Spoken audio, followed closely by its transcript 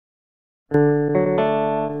Alright,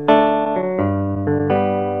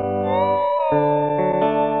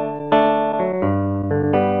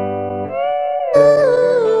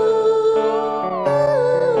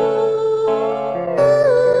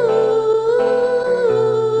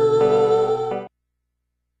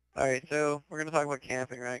 so we're gonna talk about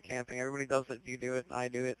camping, right? Camping. Everybody does it. You do it. I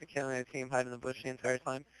do it. The killing the team hide in the bush the entire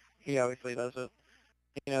time. He obviously does it.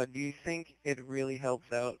 Do you think it really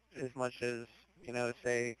helps out as much as,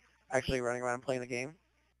 say, actually running around and playing the game?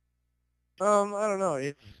 I don't know.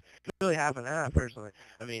 It's really half and half, personally.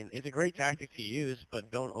 I mean, it's a great tactic to use, but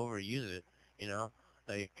don't overuse it, you know?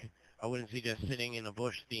 Like, I wouldn't suggest sitting in a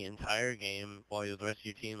bush the entire game while the rest of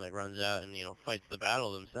your team, like, runs out and, fights the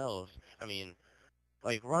battle themselves. I mean,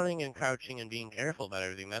 like, running and crouching and being careful about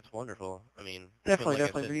everything, that's wonderful. I mean, but Definitely, like I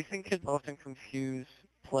definitely. said, But do you think kids often confuse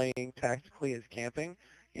playing tactically as camping?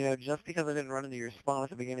 Just because I didn't run into your spawn at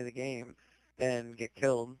the beginning of the game and get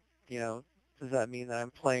killed, does that mean that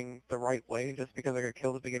I'm playing the right way just because I got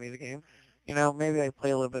killed at the beginning of the game? Maybe I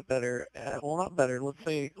play a little bit better. Well, not better. Let's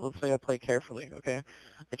say I play carefully. Okay,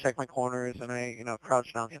 I check my corners and I,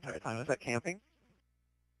 crouch down the entire time. Is that camping?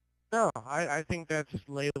 no, I think that's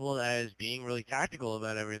labeled as being really tactical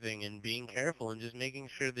about everything and being careful and just making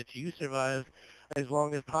sure that you survive as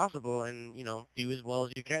long as possible and, do as well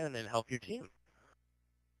as you can and help your team.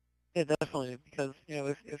 Yeah, definitely. Because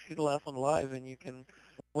if you're the last one alive and you can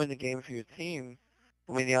win the game for your team,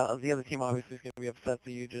 I mean, the other team obviously is going to be upset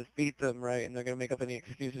that you just beat them, right? And they're going to make up any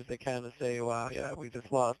excuses they can to say, "Wow, yeah, we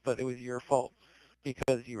just lost, but it was your fault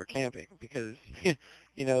because you were camping because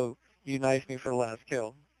you know you knifed me for the last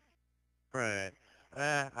kill." Right.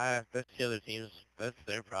 That's the other team's, that's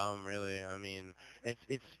their problem, really. I mean,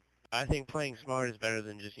 it's, I think playing smart is better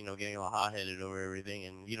than just, getting all hot-headed over everything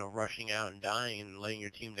and, rushing out and dying and letting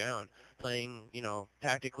your team down. Playing,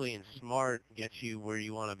 tactically and smart gets you where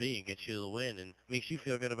you want to be, gets you the win, and makes you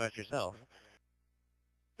feel good about yourself.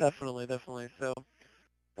 Definitely, definitely. So,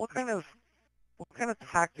 what kind of what kind of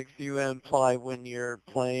tactics do you employ when you're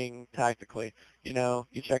playing tactically? You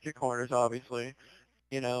check your corners, obviously.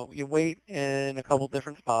 You wait in a couple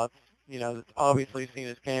different spots. It's obviously seen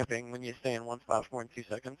as camping when you stay in one spot for more than 2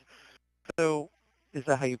 seconds. So is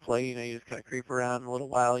that how you play? You just kind of creep around a little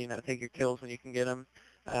while, take your kills when you can get them.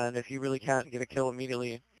 And if you really can't get a kill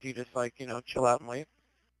immediately, do you just like, chill out and wait?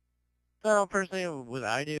 No, personally, what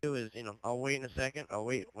I do is, I'll wait in a second,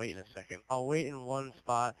 wait in a second. I'll wait in one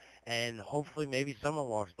spot, and hopefully maybe someone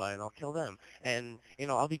walks by, and I'll kill them. And,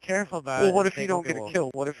 I'll be careful about Well, it what and if you think, don't okay, get a well,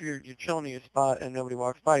 kill? What if you're chilling in your spot and nobody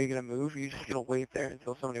walks by? Are you gonna move? Or are you just gonna wait there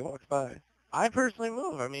until somebody walks by? I personally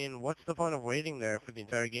move. I mean, what's the point of waiting there for the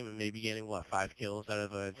entire game and maybe getting, what, 5 kills out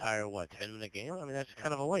of an entire, 10-minute game? I mean, that's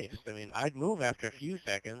kind of a waste. I mean, I'd move after a few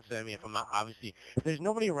seconds. I mean, if I'm not obviously, if there's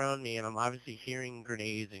nobody around me and I'm obviously hearing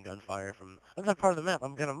grenades and gunfire from another part of the map,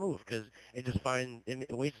 I'm going to move because it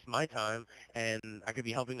wastes my time and I could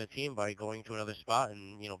be helping the team by going to another spot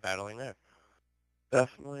and, battling there.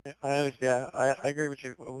 Definitely. I agree with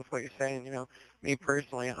you with what you're saying. Me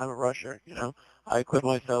personally, I'm a rusher. I equip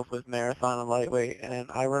myself with marathon and lightweight, and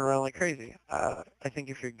I run around like crazy. I think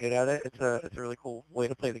if you're good at it, it's a really cool way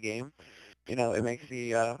to play the game. It makes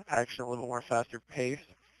the action a little more faster paced.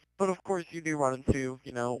 But of course, you do run into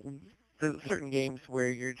the certain games where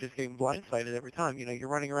you're just getting blindsided every time. You're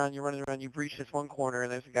running around, you breach this one corner,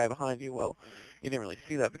 and there's a guy behind you. Well, you didn't really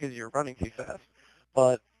see that because you're running too fast.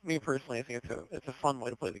 But me personally, I think it's a fun way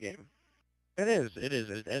to play the game. It is. It is.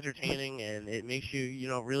 It's entertaining, and it makes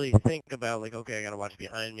you, really think about, like, okay, I gotta watch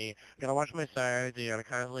behind me, I gotta watch my sides, you gotta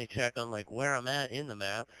constantly check on, like, where I'm at in the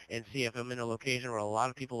map, and see if I'm in a location where a lot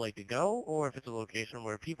of people like to go, or if it's a location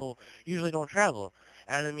where people usually don't travel.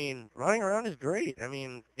 And, I mean, running around is great. I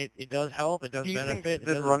mean, it does help, it does Do you think benefit, it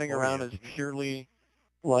that does running inform around you. is purely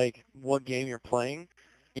like what game you're playing?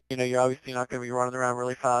 You're obviously not going to be running around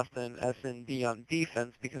really fast in S&D on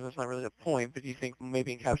defense because that's not really the point. But do you think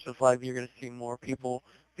maybe in Capture the Flag you're going to see more people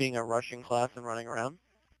being a rushing class and running around?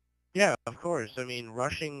 Yeah, of course. I mean,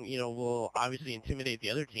 rushing, will obviously intimidate the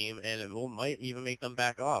other team, and might even make them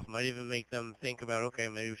back off. Might even make them think about, okay,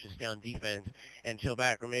 maybe we should stay on defense and chill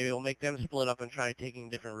back, or maybe it'll make them split up and try taking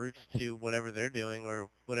different routes to whatever they're doing or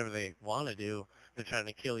whatever they want to do. They're trying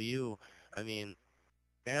to kill you. I mean,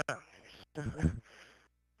 yeah.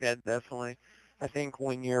 Yeah, definitely. I think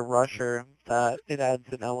when you're a rusher, that it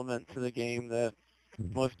adds an element to the game that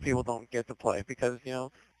most people don't get to play because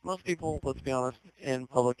most people, let's be honest, in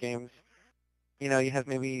public games, you have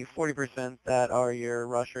maybe 40% that are your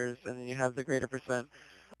rushers, and then you have the greater percent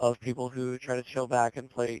of people who try to chill back and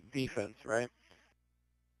play defense, right?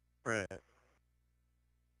 Right.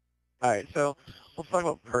 All right, so let's talk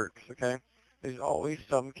about perks, okay? there's always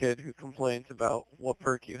some kid who complains about what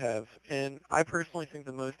perk you have. And I personally think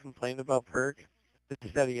the most complained about perk is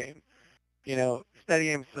steady aim. Steady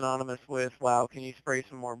aim's synonymous with, wow, can you spray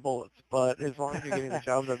some more bullets? But as long as you're getting the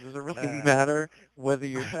job done, does it really matter whether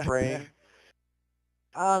you're spraying?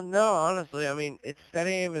 No, honestly, I mean, it's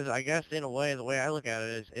steady aim is, I guess, in a way, the way I look at it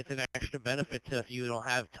is, it's an extra benefit to if you don't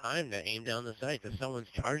have time to aim down the sight, if someone's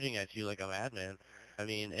charging at you like a madman. I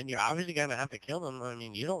mean, and you're obviously gonna have to kill them. I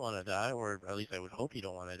mean, you don't want to die, or at least I would hope you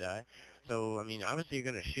don't want to die. So, I mean, obviously you're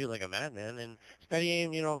gonna shoot like a madman, and steady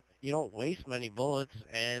aim, you don't waste many bullets,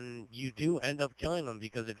 and you do end up killing them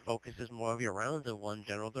because it focuses more of your rounds in one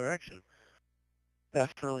general direction.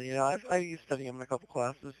 Definitely. I've used steady aim in a couple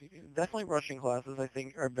classes. Definitely rushing classes, I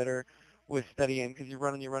think, are better with steady aim because you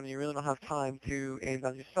really don't have time to aim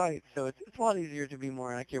down your sight. So it's a lot easier to be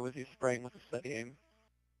more accurate with your spraying with a steady aim.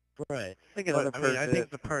 Right. I think But another I mean, perk I that, think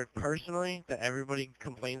the perk personally that everybody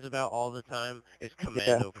complains about all the time is yeah,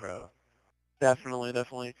 Commando Pro. definitely,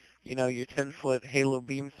 definitely. Your 10-foot Halo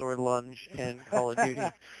beam sword lunge in Call of Duty.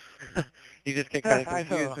 You just get kind of I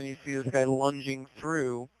confused know. when you see this guy lunging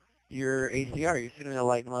through your ACR. You're sitting there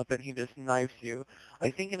lighting him up, and he just knifes you.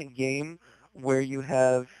 I think in a game where you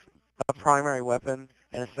have a primary weapon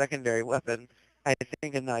and a secondary weapon, I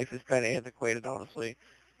think a knife is kind of antiquated, honestly.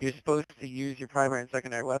 You're supposed to use your primary and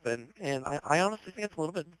secondary weapon, and I honestly think it's a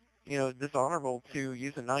little bit, dishonorable to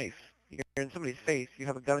use a knife. You're in somebody's face, you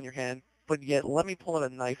have a gun in your hand, but yet let me pull out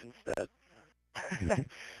a knife instead.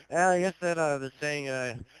 Well, I guess that the saying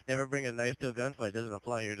 "never bring a knife to a gunfight" doesn't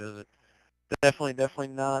apply here, does it? Definitely, definitely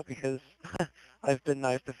not, because I've been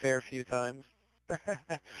knifed a fair few times.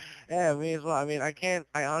 Yeah, me as well. I mean,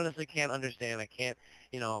 I honestly can't understand. I can't,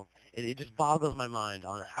 it just boggles my mind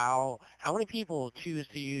on how many people choose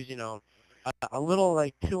to use, a little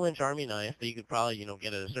like 2-inch army knife that you could probably,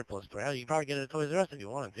 get at a surplus store. Hell, you could probably get it at Toys R Us if you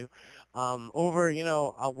wanted to, over,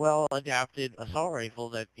 a well-adapted assault rifle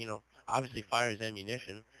that, obviously fires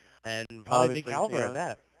ammunition, and probably big Obviously, caliber at yeah.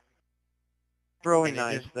 that. Throwing And it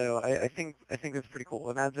knives, just, though, I think that's pretty cool.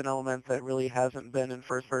 It adds an element that really hasn't been in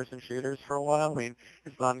first-person shooters for a while. I mean,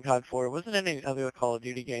 it's not in COD 4. It wasn't in any other Call of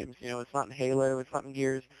Duty games. It's not in Halo. It's not in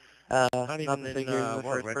Gears. not Not even to say in, Gears is a what,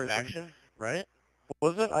 first Red person. Faction, right?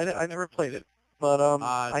 Was it? I never played it. But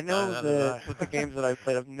I know Neither did that I. with the games that I've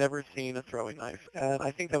played, I've never seen a throwing knife, and I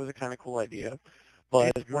think that was a kind of cool idea.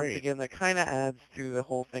 But It's once great. again, that kind of adds to the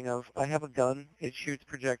whole thing of, I have a gun, it shoots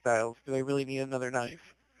projectiles. Do I really need another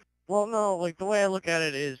knife? Well, no, like, the way I look at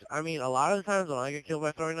it is, I mean, a lot of the times when I get killed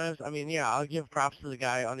by throwing knives, I mean, yeah, I'll give props to the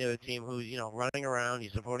guy on the other team who's, running around,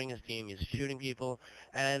 he's supporting his team, he's shooting people,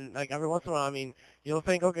 and, like, every once in a while, I mean, you'll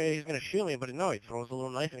think, okay, he's gonna shoot me, but no, he throws a little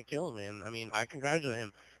knife and it kills me, and, I mean, I congratulate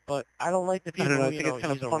him. But I don't like the I don't people know. who, I think it's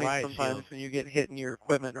kind of use a funny riot sometimes shield. when you get hit in your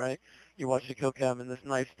equipment, right? You watch the kill cam and this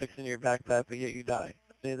knife sticks in your backpack, but yet you die.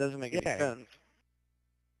 It doesn't make any Yeah, sense.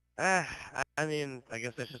 I mean, I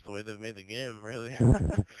guess that's just the way they've made the game, really.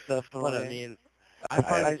 But, I Definitely. mean, I, I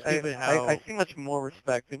find it I, stupid I, I how, see much more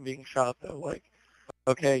respect in being shot, though. Like,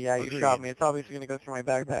 okay, yeah, you shot agreed. me. It's obviously going to go through my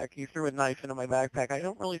backpack. You threw a knife into my backpack. I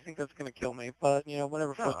don't really think that's going to kill me, but,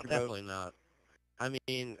 whatever floats No, your boat. definitely not. I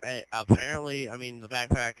mean, apparently, I mean, the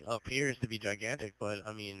backpack appears to be gigantic, but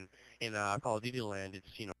I mean, in Call of Duty land,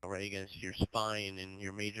 it's, right against your spine and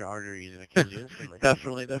your major arteries, and it kills you instantly.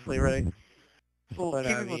 Definitely, definitely right. Well, But I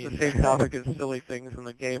keeping with the mean, same topic as silly things in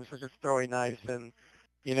the game, such as throwing knives and,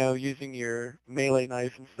 using your melee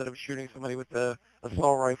knife instead of shooting somebody with the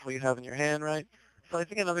assault rifle you have in your hand, right? So I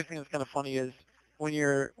think another thing that's kind of funny is when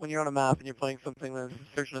you're on a map and you're playing something that's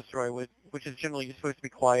search and destroy, which is generally you're supposed to be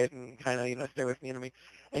quiet and kind of stay away from the enemy,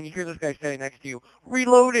 and you hear this guy standing next to you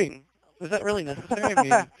reloading. Is that really necessary? I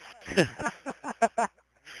mean,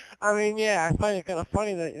 I mean, yeah, I find it kind of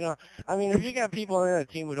funny that, I mean, if you got people on a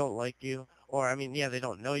team who don't like you, or, I mean, yeah, they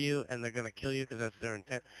don't know you, and they're going to kill you because that's their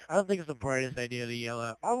intent, I don't think it's the brightest idea to yell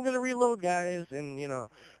out, I'm going to reload, guys, and,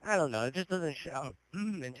 I don't know, it just doesn't shout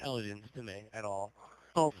intelligence to me at all.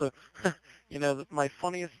 also, my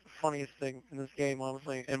funniest thing in this game,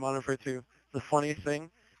 honestly, in Modern Warfare 2, the funniest thing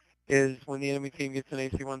is when the enemy team gets an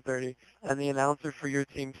AC-130 and the announcer for your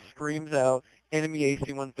team screams out, enemy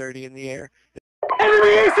AC-130 in the air. Enemy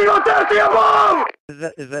AC-130 above!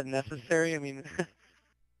 Is that necessary? I mean,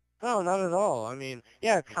 No, not at all. I mean,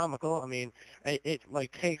 yeah, it's comical. I mean, it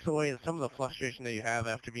like takes away some of the frustration that you have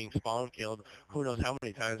after being spawn killed. Who knows how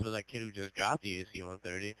many times with that kid who just got the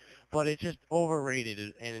AC-130. But it's just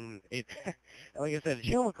overrated, and it, like I said, it's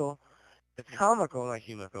humical. It's comical, not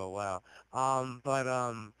humical. Wow. But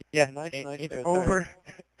yeah, nice, nice it's there. It's all right. over.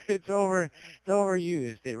 It's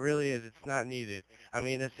overused. It really is. It's not needed. I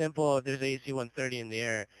mean, a simple, if there's AC-130 in the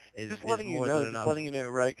air, is Just letting you more know, than just enough. letting you know,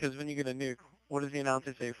 right? Because when you get a nuke, What does the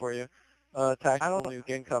announcer say for you? I Tactical don't. nuke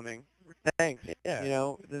incoming. Thanks. Yeah. You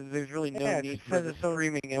know, there's really no Yeah, it just need for says the it's so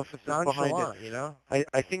screaming emphasis behind it. nonchalant, you know?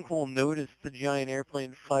 I think we'll notice the giant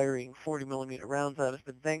airplane firing 40 millimeter rounds at us,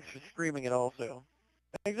 but thanks for screaming it also.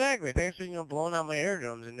 Exactly. Thanks for, blowing out my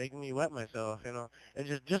eardrums and making me wet myself.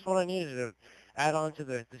 It's just what I needed to add on to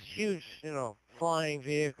this huge, flying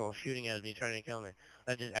vehicle shooting at me, trying to kill me.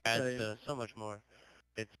 That just adds Right. to so much more.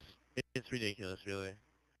 It's it's ridiculous, really.